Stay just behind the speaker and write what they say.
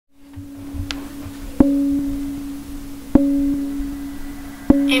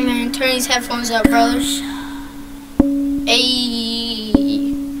Hey man, turn these headphones up, brothers. Hey.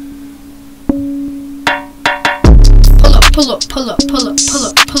 Pull up, pull up, pull up, pull up, pull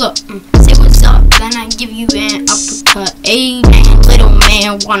up, pull up. Say what's up, then I give you an uppercut. Hey man, little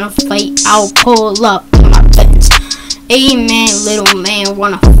man, wanna fight? I'll pull up in my Benz. Hey man, little man,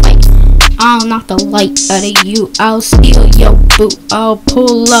 wanna fight? I'll knock the light out of you. I'll steal your boot. I'll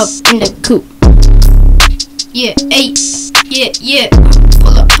pull up in the coupe. Yeah, hey, yeah.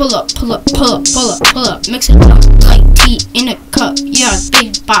 Pull up, pull up, pull up, pull up, pull up, pull up. Mix it up like tea in a cup. Yeah,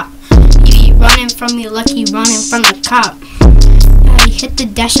 big bop. He be running from me like he running from the cop. I hit the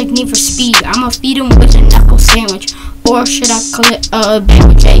dash like Need for Speed. I'ma feed him with a knuckle sandwich, or should I call it a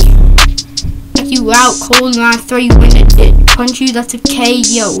bandage? Hey, knock you out cold and I throw you in the ditch. Punch you, that's a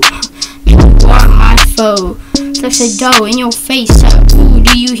KO. You are my foe. Flex a dough in your face. Ooh,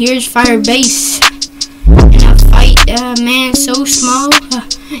 do you hear his fire bass? In a fight, man so small,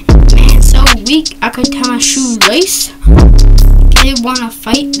 man so weak, I could tie my shoelace. They wanna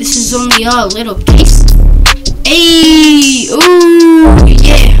fight, this is only a little case. Hey, ooh,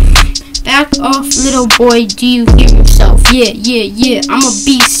 yeah. Back off, little boy, do you hear yourself? Yeah, I'm a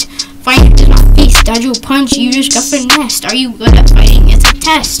beast. Fighting is my feast. Dodge your punch, you just got finessed. Are you good at fighting? It's a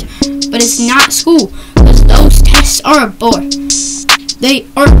test, but it's not school, cause those tests are a bore. They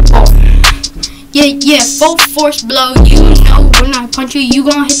are a bore. Yeah, full force blow. You know when I punch you, you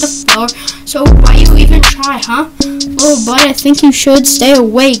gon' hit the floor. So why you even try, huh? Little boy, I think you should stay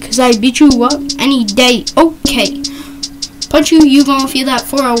away, cause I beat you up any day. Okay. Punch you, you gon' feel that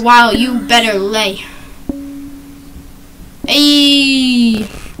for a while. You better lay. Hey.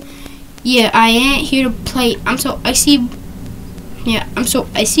 Yeah, I ain't here to play. I'm so icy. Yeah, I'm so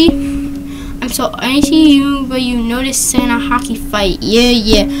icy. I'm so icy, but you know this ain't a hockey fight.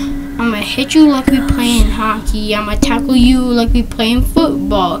 Yeah. I'ma hit you like we playing hockey. I'ma tackle you like we playing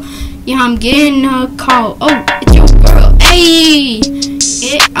football. Yeah, I'm getting a call. Oh, it's your girl. Hey,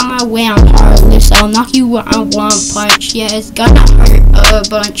 get out my way, I'm heartless. I'll knock you out on one punch. Yeah, it's gonna hurt a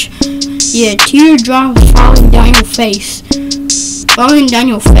bunch. Yeah, teardrops falling down your face. Falling down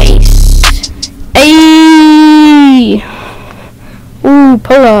your face. Hey. Ooh,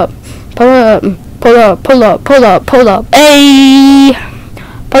 pull up. Pull up. Pull up. Pull up. Pull up. Pull up. Hey.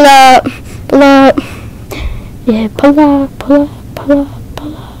 Pull up, yeah, pull up.